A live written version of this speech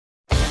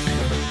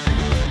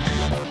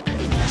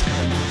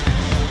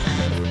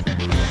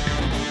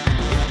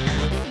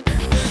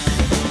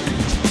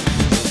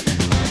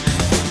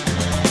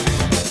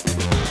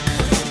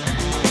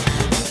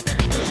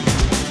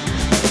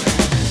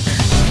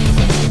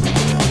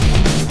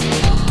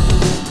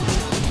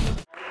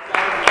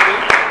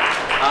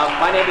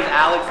My name is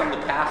Alex. I'm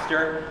the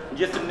pastor. In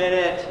just a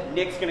minute,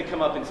 Nick's going to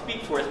come up and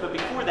speak for us. But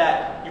before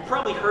that, you've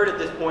probably heard at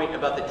this point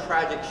about the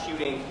tragic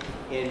shooting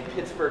in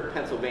Pittsburgh,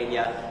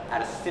 Pennsylvania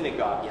at a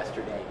synagogue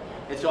yesterday.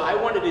 And so I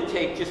wanted to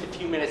take just a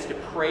few minutes to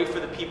pray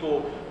for the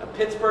people of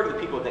Pittsburgh, the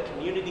people of the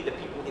community, the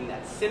people in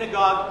that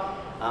synagogue.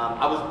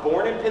 I was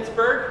born in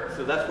Pittsburgh,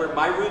 so that's where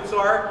my roots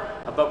are.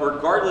 But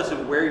regardless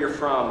of where you're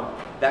from,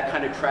 that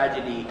kind of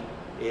tragedy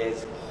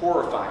is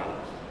horrifying.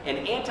 And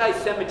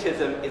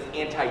anti-Semitism is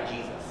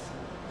anti-Jesus.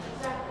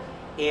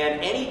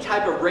 And any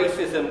type of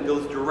racism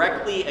goes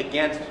directly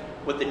against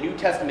what the New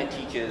Testament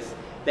teaches,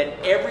 that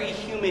every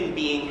human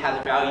being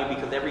has value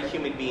because every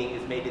human being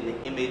is made in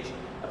the image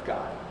of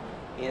God.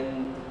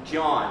 In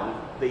John,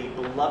 the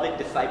beloved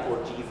disciple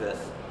of Jesus,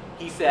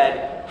 he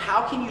said,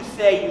 how can you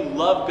say you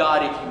love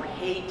God if you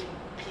hate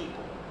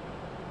people?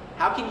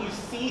 How can you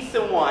see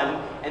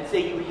someone and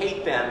say you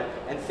hate them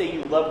and say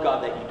you love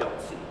God that you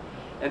don't see?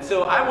 And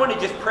so I want to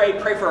just pray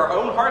for our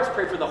own hearts,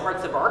 pray for the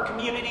hearts of our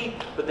community,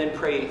 but then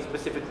pray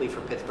specifically for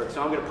Pittsburgh. So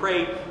I'm going to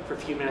pray for a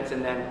few minutes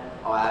and then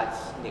I'll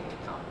ask Nick to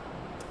come.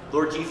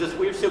 Lord Jesus,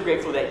 we are so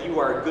grateful that you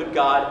are a good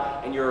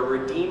God and you're a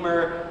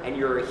redeemer and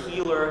you're a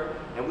healer.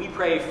 And we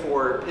pray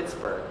for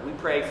Pittsburgh. We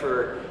pray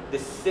for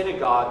this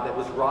synagogue that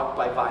was rocked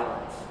by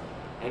violence.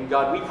 And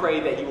God, we pray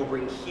that you will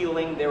bring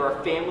healing. There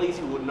are families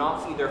who will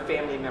not see their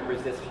family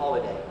members this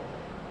holiday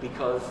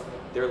because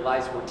their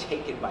lives were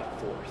taken by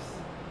force.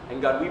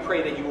 And God, we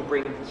pray that you will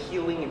bring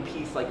healing and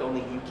peace like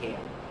only you can.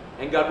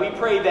 And God, we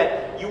pray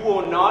that you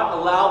will not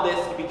allow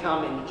this to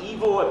become an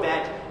evil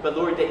event, but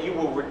Lord, that you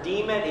will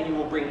redeem it and you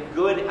will bring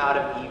good out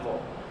of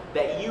evil.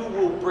 That you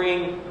will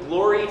bring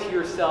glory to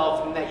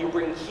yourself and that you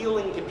bring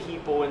healing to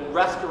people and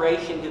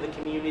restoration to the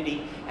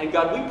community. And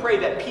God, we pray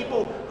that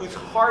people whose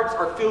hearts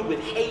are filled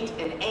with hate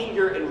and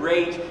anger and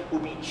rage will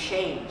be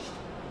changed.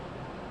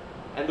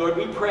 And Lord,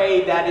 we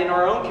pray that in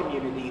our own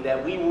community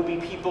that we will be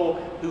people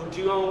who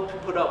don't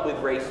put up with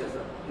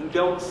racism, who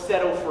don't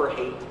settle for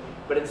hate,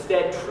 but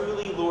instead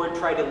truly, Lord,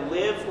 try to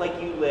live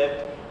like you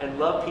lived and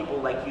love people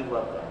like you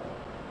love them.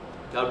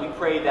 God, we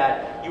pray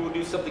that you will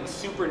do something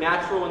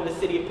supernatural in the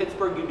city of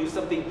Pittsburgh. You do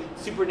something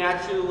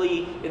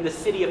supernaturally in the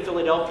city of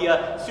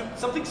Philadelphia,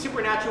 something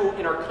supernatural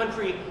in our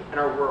country and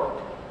our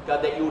world.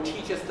 God, that you will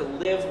teach us to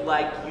live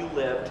like you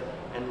lived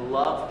and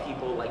love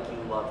people like you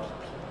loved people.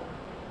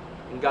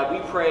 And God, we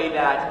pray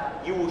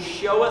that you will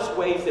show us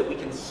ways that we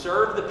can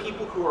serve the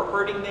people who are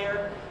hurting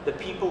there, the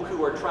people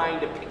who are trying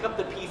to pick up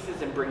the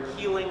pieces and bring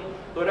healing.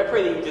 Lord, I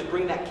pray that you just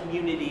bring that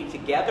community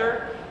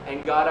together.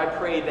 And God, I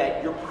pray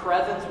that your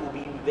presence will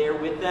be there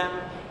with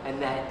them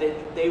and that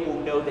they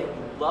will know that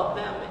you love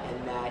them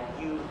and that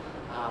you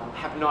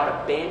have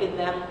not abandoned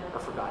them or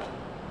forgotten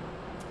them.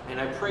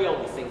 And I pray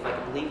all these things like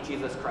I believe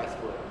Jesus Christ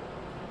will.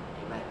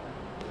 Amen.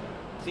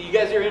 So you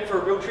guys are in for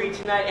a real treat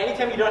tonight.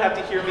 Anytime you don't have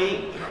to hear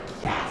me, you're like,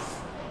 yes.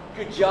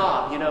 Good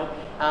job,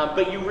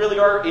 but you really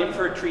are in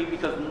for a treat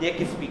because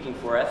Nick is speaking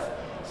for us.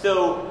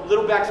 So,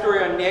 little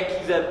backstory on Nick.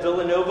 He's a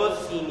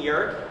Villanova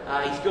senior.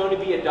 He's going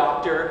to be a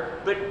doctor.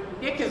 But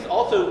Nick is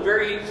also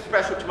very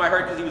special to my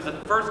heart because he was the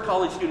first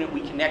college student we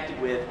connected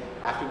with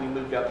after we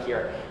moved up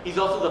here. He's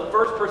also the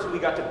first person we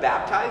got to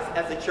baptize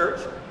as a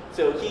church.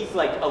 So he's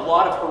like a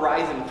lot of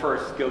Horizon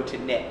firsts go to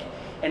Nick.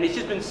 And it's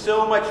just been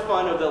so much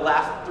fun over the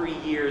last 3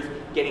 years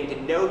getting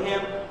to know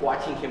him,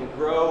 watching him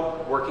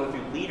grow, working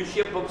through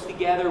leadership books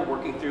together,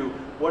 working through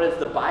what does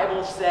the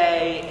Bible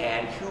say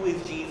and who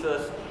is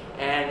Jesus.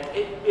 And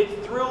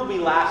it thrilled me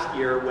last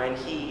year when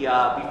he,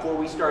 before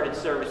we started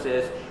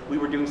services, we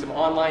were doing some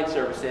online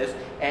services,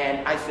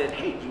 and I said,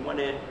 hey, do you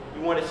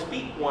want to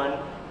speak one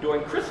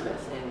during Christmas?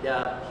 And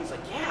he's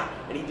like, yeah.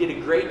 And he did a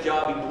great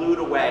job. He blew it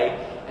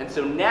away. And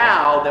so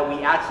now that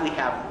we actually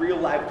have real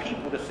live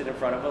people to sit in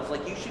front of us,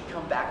 like, you should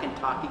come back and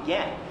talk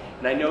again.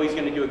 And I know he's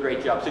going to do a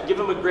great job. So give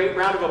him a great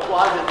round of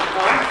applause as he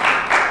comes.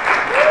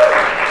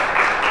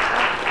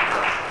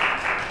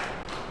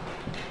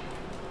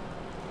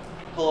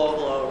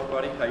 Hello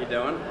everybody. How you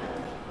doing?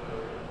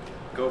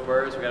 Go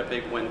Birds. We got a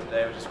big win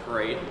today, which is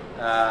great.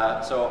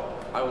 So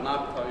I will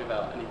not be talking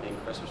about anything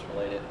Christmas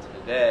related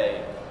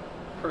today,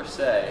 per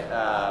se,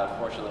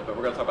 fortunately, but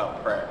we're going to talk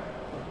about prayer.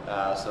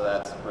 So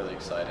that's really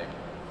exciting.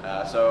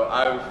 So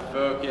I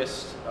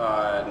focused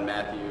on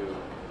Matthew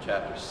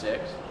chapter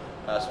 6,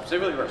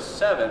 specifically verse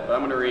 7, but I'm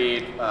going to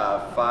read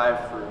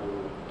 5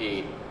 through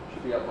 8.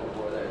 Should be up on the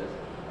board, there it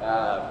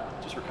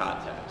is, just for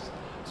context.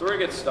 So we're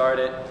going to get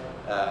started.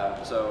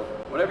 So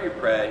whenever you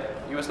pray,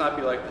 you must not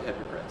be like the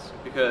hypocrites,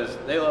 because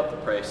they love to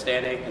pray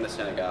standing in the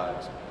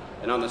synagogues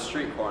and on the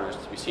street corners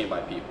to be seen by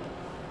people.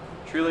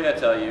 Truly I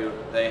tell you,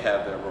 they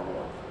have their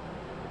reward.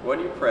 When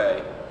you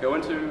pray, go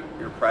into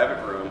your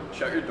private room,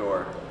 shut your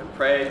door, and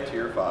pray to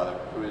your Father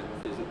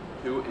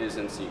who is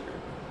in secret.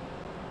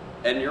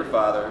 And your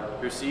Father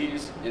who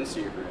sees in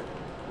secret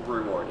will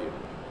reward you.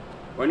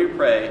 When you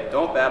pray,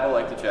 don't babble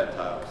like the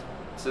Gentiles,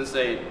 since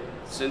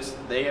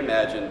they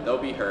imagine they'll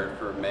be heard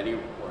for many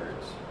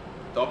words.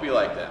 Don't be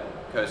like them,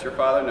 because your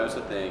Father knows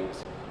the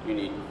things you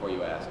need before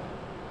you ask Him.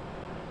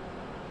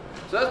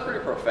 So that's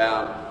pretty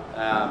profound.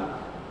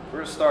 We're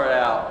going to start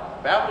out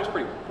Babbling's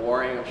pretty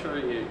boring. I'm sure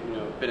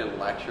you've been in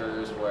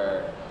lectures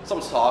where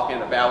someone's talking,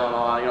 they're babbling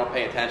on, you don't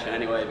pay attention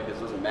anyway because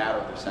it doesn't matter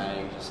what they're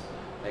saying, just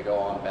they go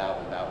on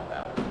babbling.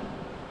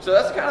 So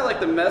that's kind of like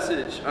the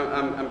message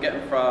I'm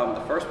getting from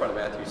the first part of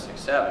Matthew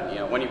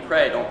 6:7. When you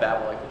pray, don't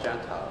babble like the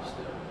Gentiles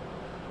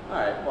do. All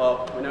right,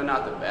 well, we know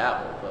not to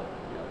babble, but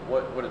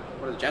what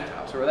are the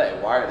Gentiles? Who are they?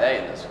 Why are they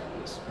in this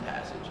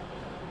passage?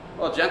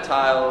 Well,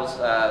 Gentiles,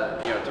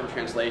 different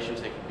translations,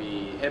 they could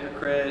be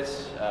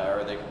hypocrites,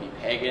 or they could be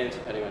pagans,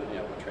 depending on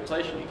what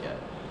translation you get.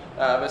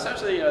 But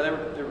essentially, there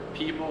were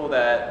people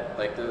that,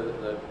 like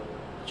the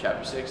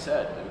chapter 6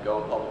 said, that would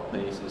go in public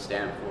places and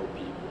stand before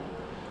people.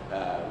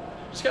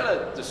 Just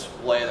gotta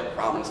display the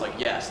prominence, like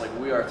yes, like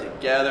we are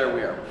together,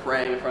 we are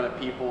praying in front of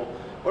people.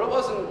 But it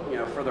wasn't,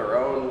 for their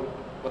own,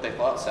 what they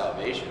thought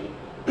salvation.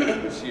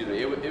 Excuse me.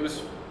 It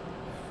was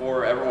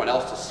for everyone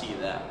else to see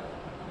them.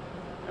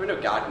 We know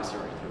God can see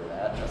right through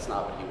that. That's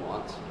not what He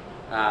wants.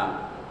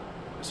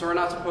 So we're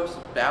not supposed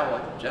to babble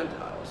like the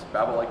Gentiles,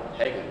 babble like the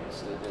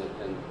pagans,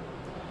 and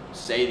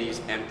say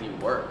these empty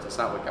words. That's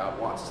not what God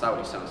wants. It's not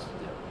what He sent us to do.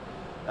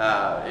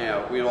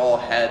 We've all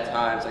had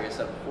times, like I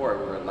said before,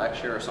 we were in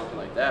lecture or something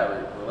like that,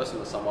 we're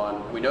listening to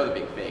someone, we know they're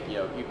being fake.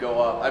 You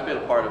go up, I've been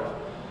a part of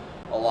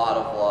a lot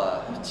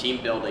of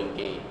team building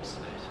games.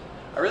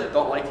 I really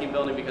don't like team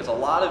building because a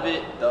lot of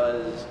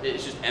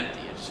it's just empty.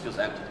 It just feels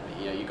empty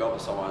to me. You go up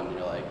to someone and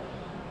you're like,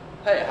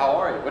 hey, how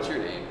are you? What's your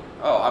name?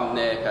 Oh, I'm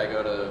Nick. I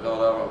go to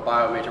Villanova, I'm a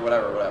bio major,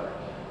 whatever.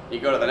 You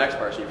go to the next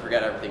person, you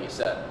forget everything you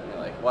said. And you're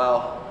like,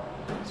 well,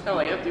 it's kind of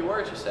like empty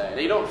words you're saying.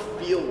 And you don't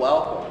feel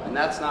welcome, and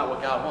that's not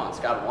what God wants.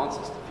 God wants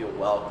us to feel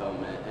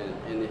welcome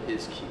in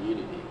His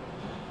community.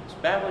 So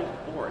babbling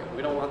is boring.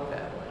 We don't want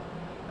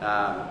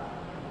babbling.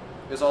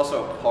 There's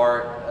also a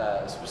part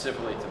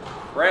specifically to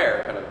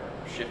prayer, kind of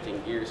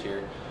shifting gears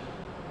here,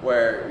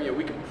 where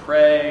we can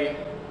pray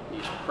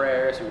these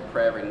prayers, and we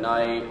pray every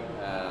night.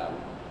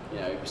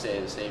 You can say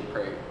the same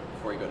prayer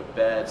before you go to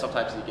bed.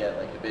 Sometimes you get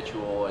like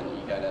habitual, and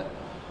you kind of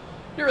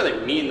you don't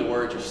really mean the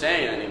words you're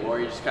saying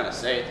anymore. You just kind of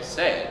say it to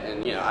say it.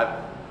 And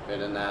I've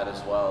been in that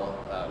as well.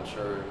 I'm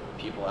sure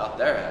people out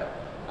there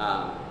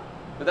have.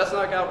 But that's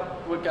not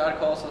what God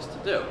calls us to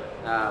do.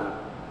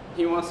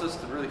 He wants us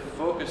to really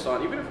focus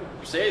on, even if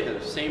we say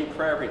the same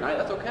prayer every night,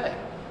 that's okay.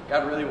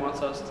 God really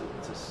wants us to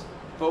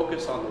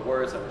focus on the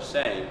words that we're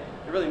saying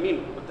and really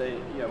mean what they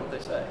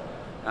say.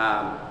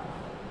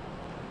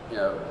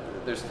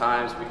 There's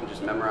times we can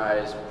just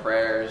memorize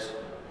prayers.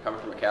 Coming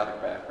from a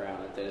Catholic background,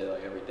 I did it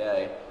like every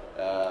day.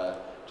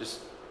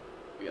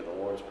 We got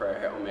the Lord's Prayer,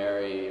 Hail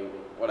Mary,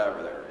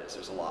 whatever there is.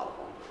 There's a lot of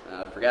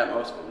them. I forgot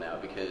most of them now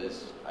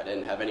because I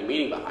didn't have any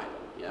meaning behind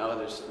them.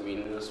 There's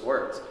meaningless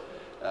words.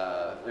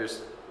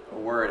 There's a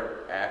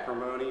word,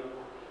 acrimony.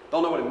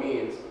 Don't know what it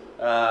means,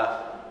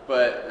 but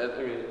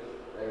there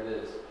it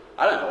is.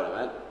 I don't know what it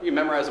meant. You can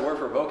memorize a word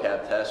for a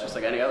vocab test just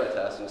like any other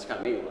test, and it's kind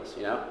of meaningless.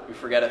 You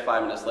forget it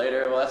 5 minutes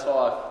later. Well, that's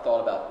all I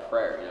thought about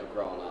prayer.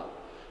 Growing up,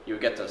 you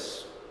would get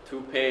this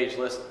 2-page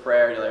list of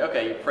prayer. You're like,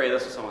 okay, you pray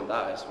this when someone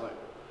dies. I'm like,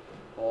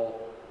 well,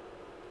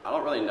 I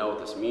don't really know what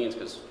this means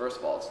because first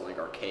of all, it's like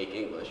archaic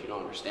English. You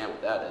don't understand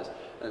what that is.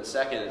 And then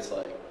second, it's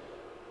like,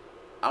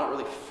 I don't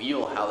really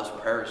feel how this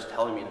prayer is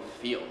telling me to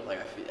feel. Like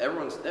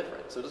everyone's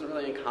different, so it doesn't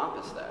really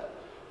encompass that.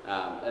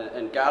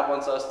 And God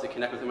wants us to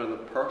connect with Him on a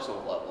personal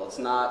level. It's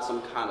not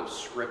some kind of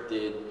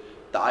scripted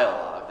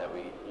dialogue that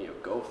we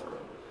go through.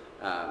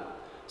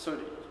 So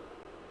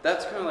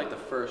that's kind of like the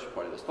first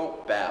part of this.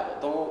 Don't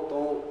babble.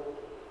 Don't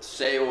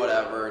say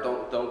whatever.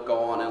 Don't go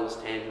on endless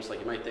tangents like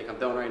you might think I'm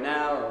doing right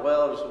now. Or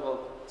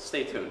well,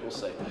 stay tuned. We'll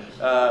see.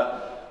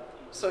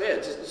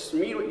 Just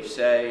mean what you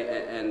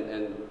say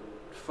and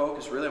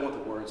focus really on what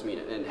the words mean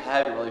and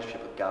have a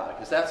relationship with God,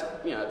 because that's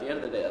at the end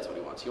of the day, that's what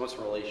He wants. He wants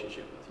a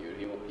relationship with you.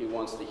 He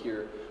wants to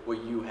hear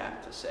what you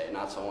have to say,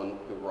 not someone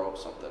who wrote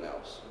something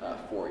else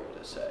for you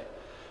to say.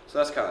 So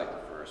that's kind of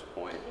like the first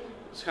point.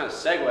 Just kind of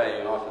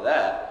segueing off of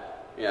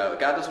that, God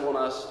doesn't want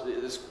us.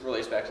 This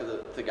relates back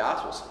to the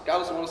Gospels. God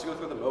doesn't want us to go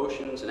through the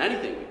motions in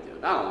anything we do,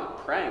 not only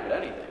praying but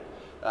anything.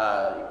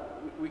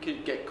 We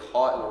could get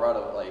caught in the rut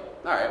of like,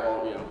 all right,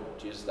 well,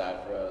 Jesus died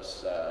for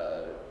us.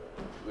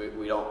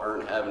 We don't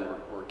earn heaven,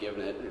 we're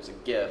given it, it's a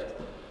gift.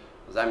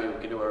 Does that mean we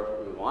can do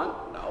whatever we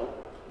want? No.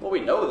 Well, we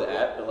know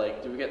that,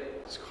 but do we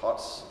get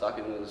caught stuck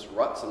in this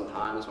rut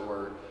sometimes when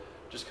we're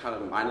just kind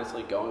of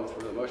mindlessly going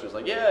through the motions?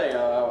 Like,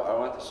 I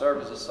went to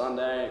service this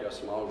Sunday, I go to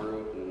small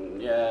group,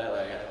 and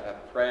I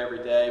pray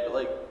every day, but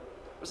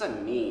what does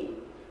that mean?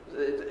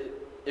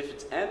 If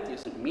it's empty, it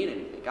doesn't mean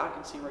anything. God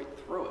can see right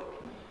through it.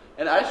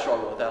 And I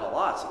struggle with that a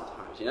lot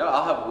sometimes.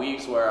 I'll have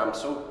weeks where I'm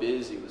so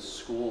busy with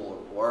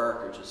school or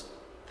work or just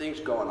things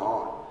going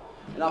on,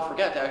 and I'll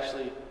forget to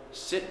actually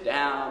sit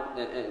down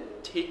and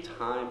take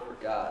time for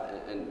God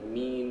and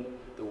mean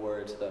the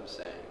words that I'm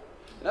saying.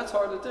 And that's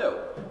hard to do.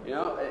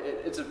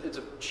 It's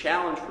a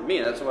challenge for me.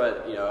 And that's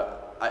what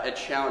I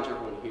challenge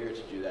everyone here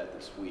to do that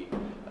this week.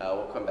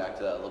 We'll come back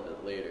to that a little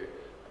bit later,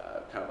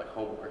 kind of like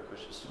homework,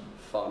 which is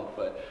fun.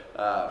 But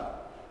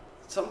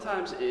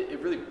sometimes it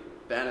really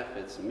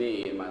benefits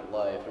me in my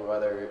life, and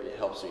whether it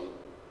helps me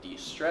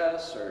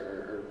de-stress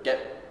or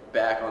get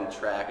back on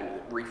track and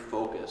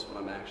refocus what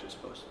I'm actually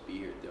supposed to be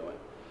here doing.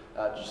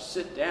 Just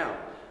sit down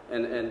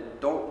and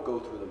don't go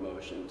through the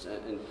motions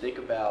and think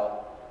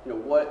about,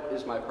 what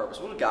is my purpose?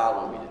 What does God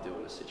want me to do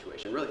in this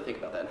situation? Really think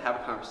about that and have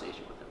a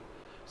conversation with him.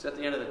 Because at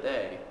the end of the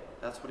day,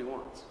 that's what he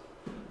wants.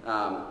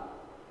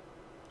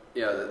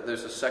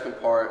 There's a second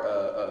part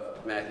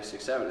of Matthew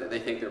 6:7. They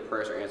think their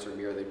prayers are answered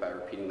merely by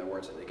repeating the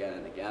words again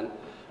and again.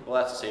 Well,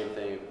 that's the same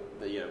thing.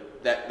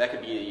 That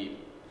could be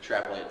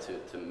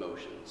extrapolated to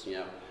motions.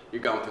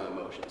 You're going through the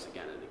motions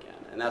again and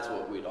again, and that's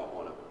what we don't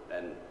want to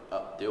end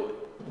up doing.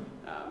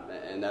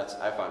 And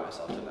I find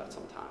myself doing that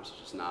sometimes. It's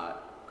just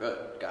not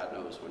good. God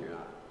knows when you're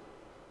not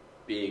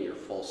being your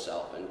full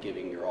self and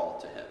giving your all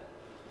to him.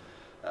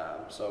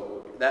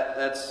 So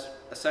that's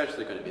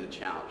essentially going to be the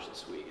challenge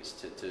this week, is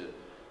to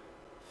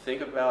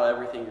think about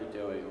everything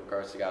you're doing in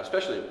regards to God,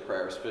 especially in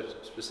prayer,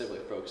 specifically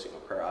focusing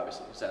on prayer,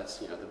 obviously, because that's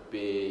the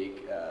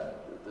big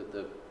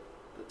the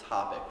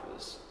topic for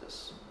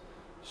this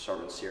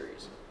sermon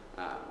series.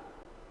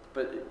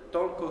 But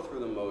don't go through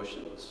the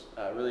motions.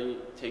 Really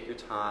take your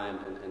time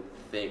and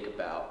think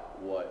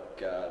about what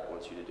God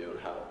wants you to do and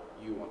how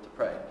you want to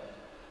pray.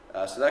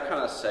 So that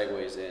kind of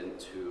segues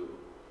into,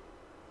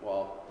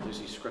 well, there's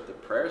these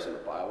scripted prayers in the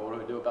Bible. What do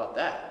we do about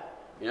that?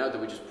 Do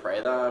we just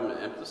pray them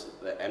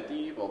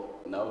empty? Well,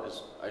 no,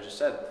 because I just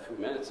said a few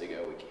minutes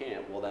ago we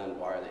can't. Well, then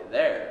why are they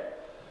there?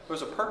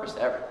 There's a purpose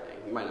to everything.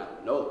 You might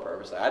not know the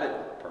purpose. I didn't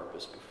know the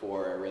purpose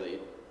before I really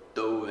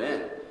dove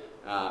in.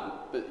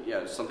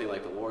 But something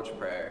like the Lord's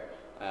Prayer,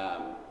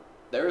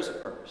 there is a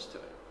purpose to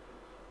it.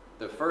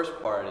 The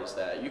first part is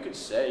that you could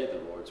say the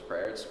Lord's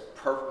Prayer. It's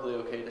perfectly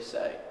okay to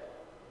say.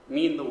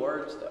 Mean the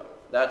words, though.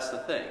 That's the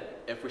thing.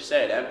 If we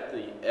say it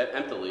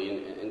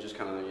emptily and just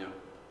kind of,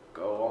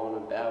 go on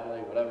and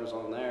babbling, whatever's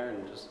on there,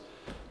 and just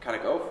kind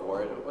of go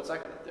for it, what's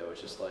that going to do? It's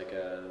just like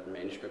a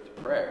manuscript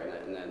prayer,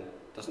 and then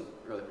it doesn't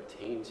really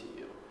pertain to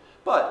you.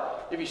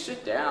 But if you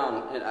sit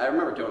down, and I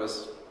remember doing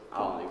this, I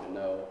don't even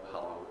know how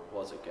long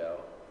was it ago.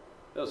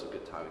 It was a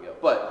good time ago.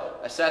 But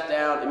I sat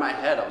down, in my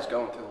head, I was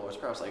going through the Lord's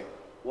Prayer. I was like,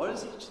 what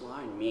does each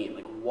line mean?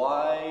 Like,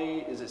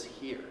 why is this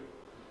here?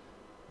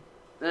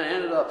 Then I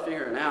ended up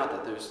figuring out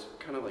that there's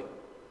kind of like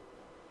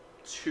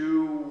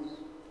two-ish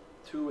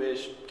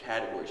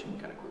categories you can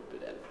kind of group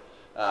it in.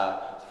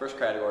 The first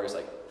category is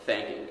like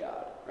thanking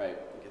God, right?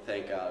 You can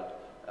thank God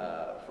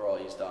for all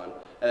he's done.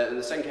 And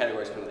the second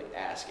category is kind of like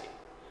asking.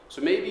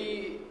 So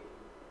maybe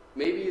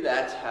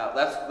that's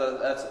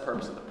the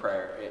purpose of the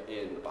prayer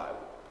in the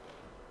Bible.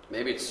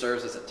 Maybe it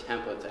serves as a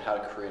template to how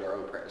to create our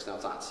own prayers. Now,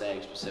 it's not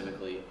saying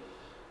specifically,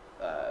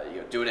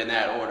 do it in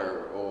that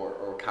order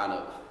or kind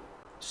of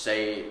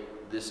say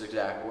this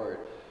exact word.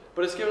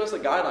 But it's giving us a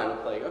guideline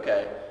of like,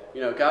 okay,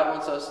 God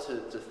wants us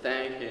to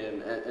thank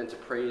him and to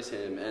praise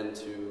him and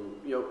to,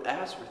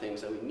 ask for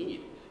things that we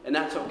need. And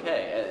that's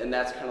okay. And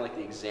that's kind of like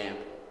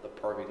the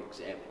perfect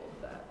example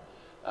of that.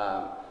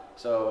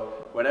 So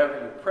whenever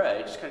you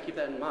pray, just kind of keep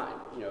that in mind.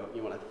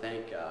 You want to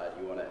thank God,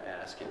 you want to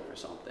ask him for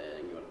something,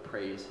 you want to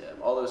praise him.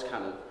 All those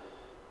kind of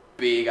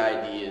big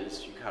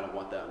ideas, you kind of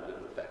want them in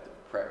an effective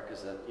prayer,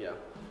 because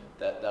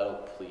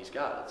that'll please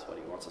God. That's what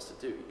he wants us to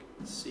do. You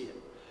can see it.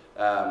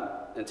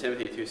 And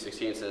Timothy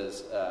 2:16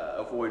 says,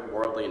 avoid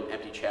worldly and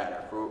empty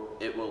chatter, for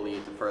it will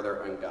lead to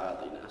further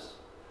ungodliness.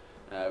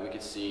 We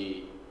could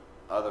see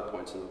other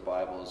points in the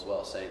Bible as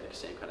well saying the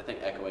same kind of thing,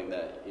 echoing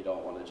that you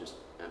don't want to just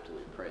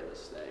emptily pray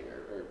this thing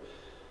or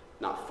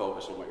not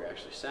focus on what you're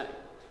actually saying.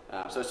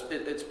 So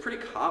it's pretty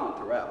common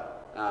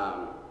throughout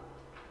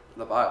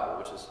the Bible,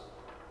 which is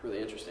really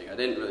interesting. I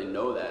didn't really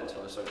know that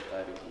until I started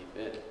diving deep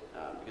in,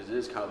 because it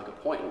is kind of like a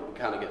point, and we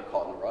kind of get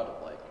caught in the rut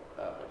of like,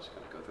 we're just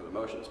going to go through the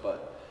motions.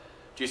 But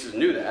Jesus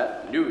knew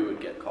we would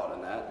get caught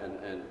in that,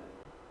 and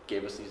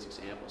gave us these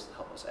examples to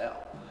help us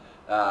out.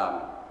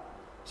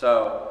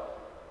 So,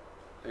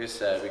 like I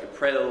said, we can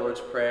pray the Lord's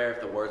Prayer if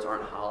the words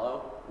aren't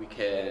hollow. We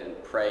can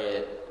pray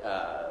it,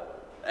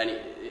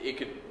 it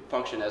could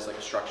function as like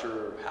a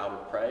structure of how to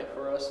pray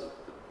for us,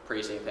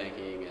 praising,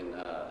 thanking, and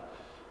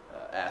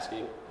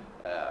asking.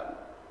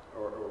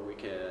 Or we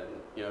can,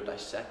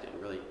 dissect it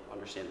and really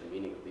understand the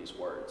meaning of these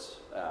words.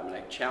 And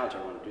I challenge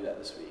everyone to do that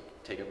this week.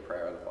 Take a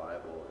prayer out of the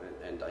Bible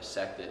and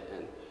dissect it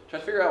and try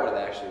to figure out what it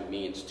actually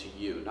means to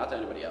you, not to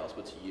anybody else,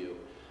 but to you.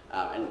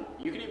 And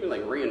you can even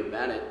like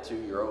reinvent it to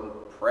your own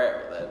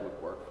prayer that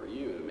would work for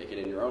you, and make it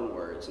in your own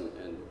words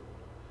and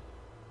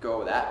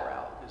go that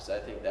route, because I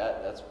think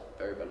that's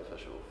very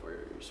beneficial for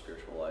your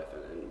spiritual life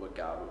and what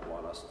God would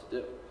want us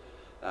to do.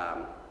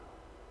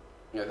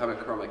 Coming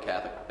from a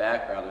Catholic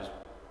background, there's,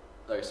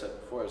 like I said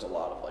before, there's a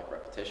lot of like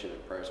repetition in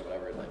prayers or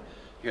whatever. Like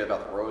you hear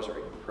about the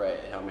Rosary, you pray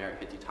Hail Mary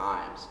 50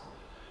 times.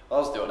 I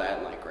was doing that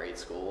in like grade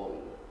school,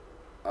 and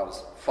I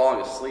was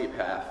falling asleep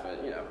half,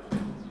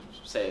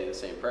 say the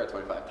same prayer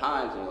 25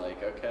 times, and you're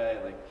like, okay,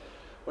 like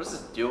what is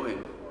this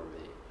doing for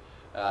me?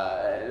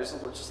 There's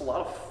just a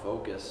lot of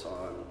focus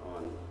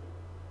on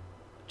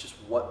just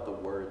what the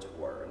words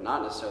were,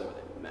 not necessarily what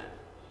they meant.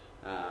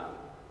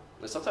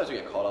 And sometimes we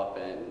get caught up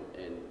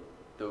in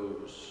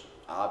those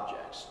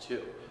objects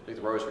too. Like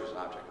the rosary is an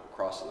object, the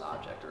cross is an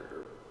object,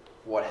 or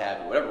what have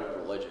you, whatever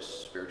religious,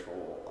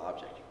 spiritual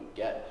object you can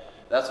get.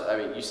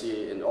 You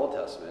see in the Old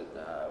Testament,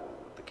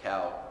 the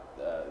cow,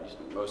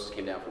 Moses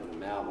came down from the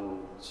mountain,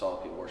 saw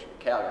people worshiping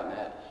the cow, got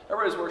mad.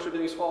 Everybody's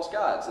worshiping these false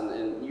gods,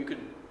 and you could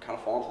kind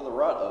of fall into the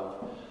rut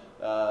of,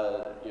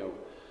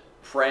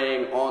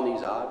 praying on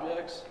these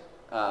objects,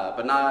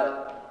 but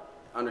not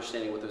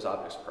understanding what those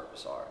objects'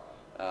 purpose are.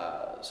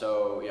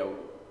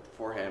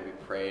 Beforehand we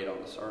prayed on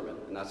the sermon,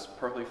 and that's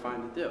perfectly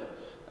fine to do.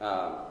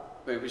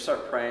 But if we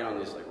start praying on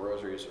these like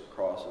rosaries or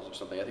crosses or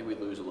something, I think we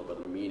lose a little bit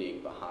of the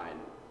meaning behind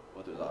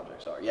what those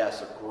objects are. Yes,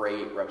 they're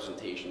great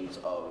representations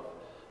of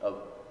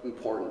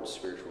important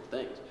spiritual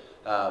things,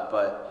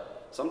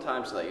 but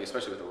sometimes, like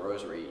especially with the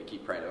rosary, you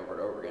keep praying over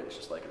and over again. It's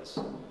just like this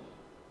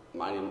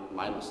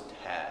mindless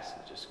task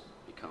that just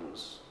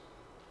becomes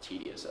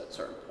tedious at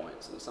certain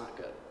points, and it's not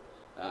good.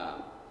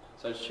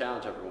 So I just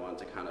challenge everyone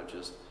to kind of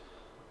just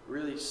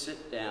really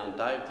sit down,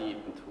 dive deep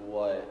into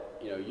what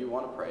you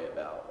want to pray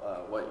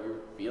about, what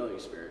you're feeling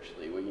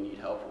spiritually, what you need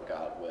help from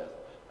God with.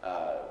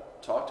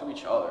 Talk to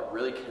each other,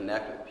 really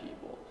connect with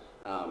people,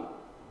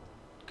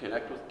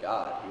 connect with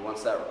God. He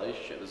wants that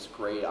relationship. It's a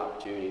great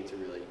opportunity to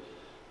really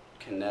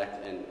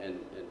connect and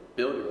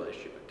build a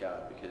relationship with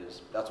God,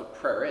 because that's what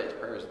prayer is.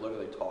 Prayer is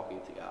literally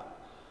talking to God.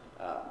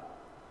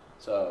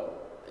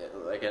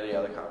 Like any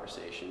other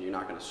conversation, you're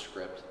not going to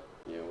script.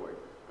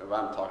 If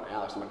I'm talking to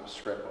Alex, I'm not going to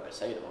script what I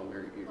say to him.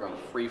 You're going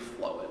to free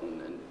flow it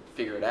and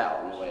figure it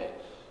out in a way.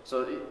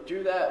 So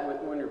do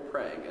that when you're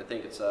praying. I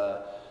think it's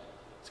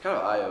kind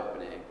of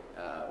eye-opening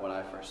when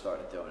I first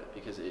started doing it,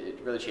 because it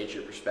really changed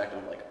your perspective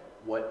of like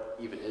what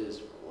even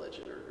is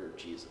religion or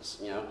Jesus.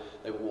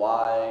 Like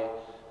why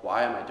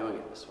am I doing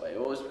it this way?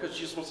 Well, it's because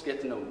Jesus wants to get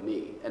to know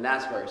me, and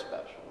that's very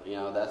special.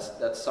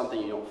 That's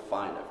something you don't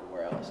find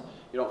everywhere else.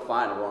 You don't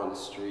find everyone on the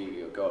street.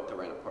 You go up to a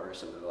random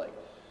person and they're like,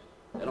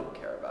 they don't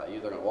care about you.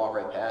 They're going to walk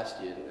right past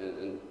you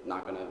and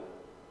not going to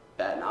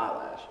bat an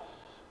eyelash.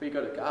 But you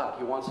go to God.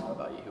 He wants to know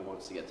about you. He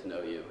wants to get to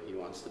know you. He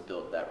wants to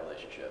build that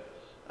relationship.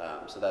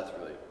 So that's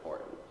really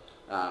important.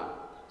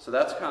 So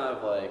that's kind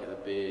of like the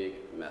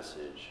big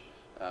message.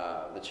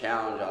 The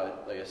challenge,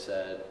 like I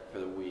said, for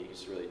the week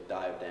is to really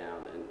dive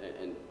down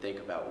and think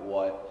about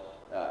what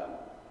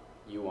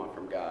you want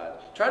from God.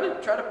 Try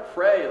to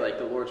pray like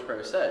the Lord's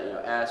Prayer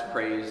said. Ask,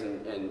 praise,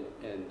 and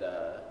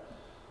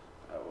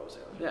what was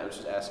it? Yeah, I was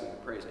just asking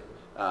and praising.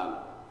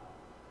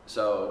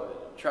 So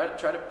try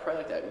to pray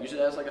like that. Use it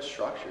as like a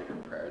structured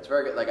prayer. It's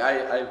very good. Like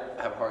I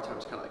have a hard time.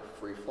 It's kind of like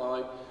free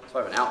flowing. So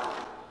I have an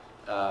outline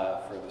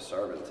for the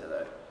sermon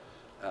today.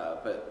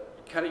 But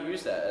kind of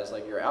use that as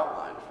like your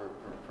outline for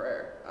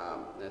prayer.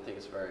 And I think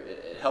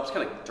it helps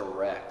kind of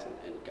direct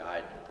and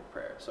guide the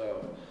prayer.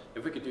 So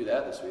if we could do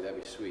that this week,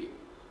 that'd be sweet.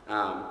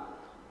 And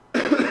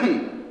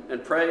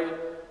pray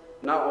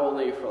not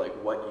only for like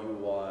what you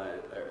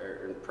want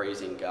or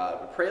praising God,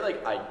 but pray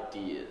like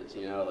ideas,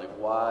 like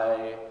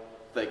why,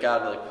 like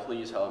God, like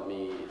please help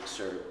me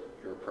serve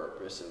your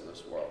purpose in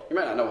this world. You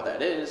might not know what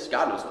that is.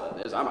 God knows what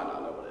that is. I might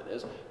not know what it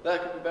is.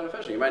 That could be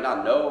beneficial. You might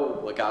not know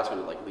what God's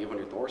going to like leave on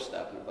your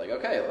doorstep, and you're like,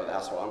 okay, well,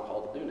 that's what I'm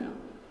called to do now.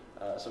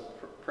 So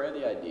pray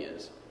the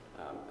ideas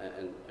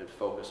and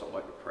focus on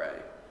what you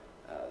pray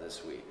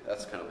this week.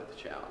 That's kind of like the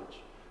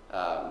challenge.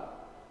 I'm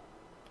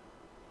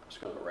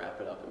just going to wrap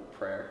it up in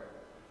prayer.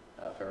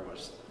 If everyone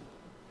just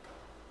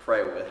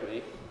pray with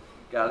me.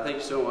 God, thank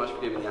you so much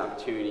for giving me the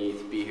opportunity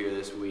to be here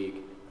this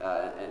week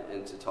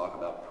and to talk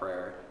about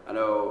prayer. I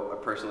know I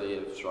personally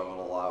have struggled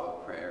a lot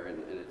with prayer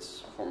and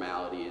its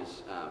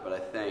formalities, but I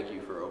thank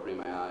you for opening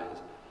my eyes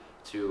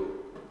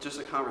to just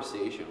a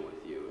conversation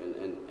with you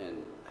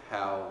and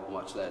how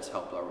much that's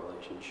helped our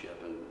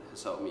relationship and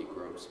has helped me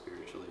grow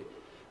spiritually.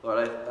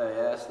 Lord, I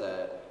ask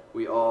that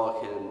we all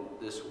can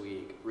this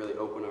week really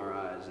open our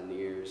eyes and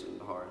ears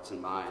and hearts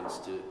and minds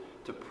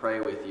to pray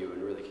with you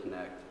and really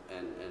connect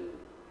and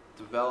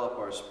develop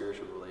our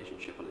spiritual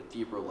relationship on a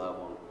deeper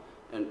level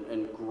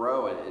and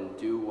grow and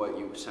do what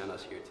you sent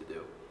us here to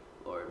do.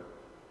 Lord,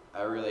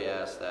 I really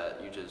ask that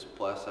you just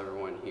bless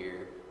everyone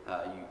here.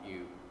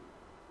 You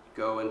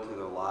go into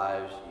their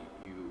lives,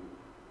 you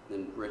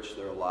enrich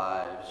their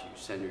lives, you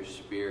send your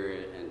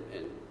spirit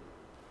and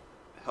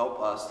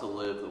help us to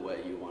live the way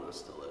you want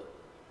us to live.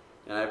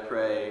 And I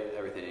pray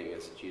everything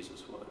as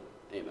Jesus would.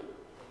 Amen.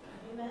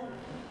 Amen.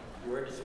 Word is